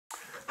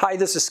Hi,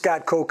 this is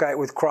Scott Kokite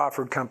with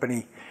Crawford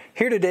Company,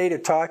 here today to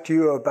talk to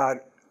you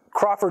about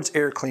Crawford's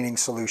air cleaning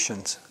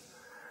solutions.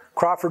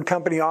 Crawford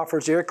Company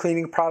offers air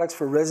cleaning products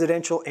for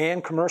residential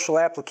and commercial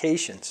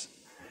applications.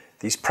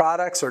 These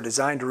products are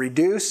designed to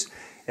reduce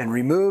and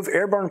remove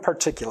airborne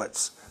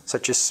particulates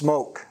such as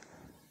smoke,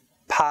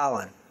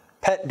 pollen,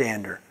 pet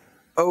dander,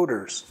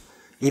 odors,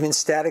 even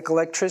static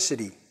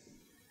electricity.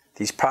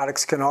 These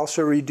products can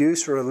also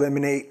reduce or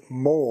eliminate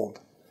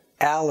mold,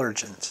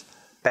 allergens,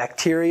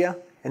 bacteria,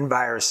 and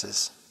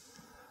viruses.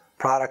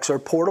 Products are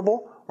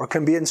portable or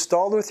can be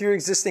installed with your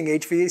existing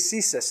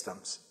HVAC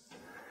systems.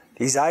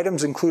 These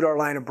items include our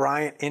line of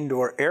Bryant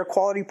indoor air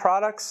quality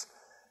products,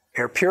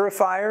 air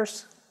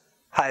purifiers,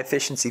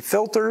 high-efficiency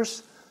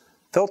filters,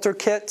 filter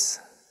kits,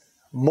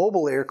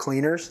 mobile air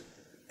cleaners,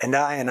 and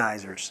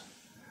ionizers.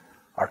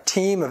 Our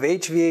team of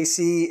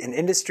HVAC and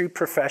industry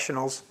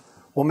professionals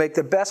will make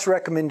the best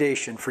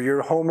recommendation for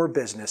your home or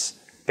business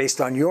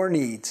based on your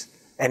needs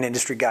and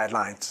industry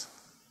guidelines.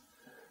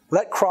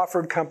 Let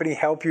Crawford Company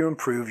help you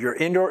improve your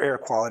indoor air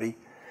quality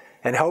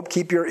and help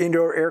keep your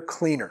indoor air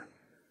cleaner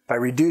by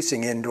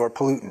reducing indoor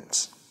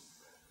pollutants.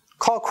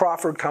 Call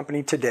Crawford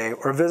Company today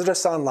or visit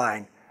us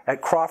online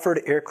at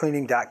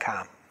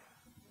crawfordaircleaning.com.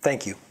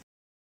 Thank you.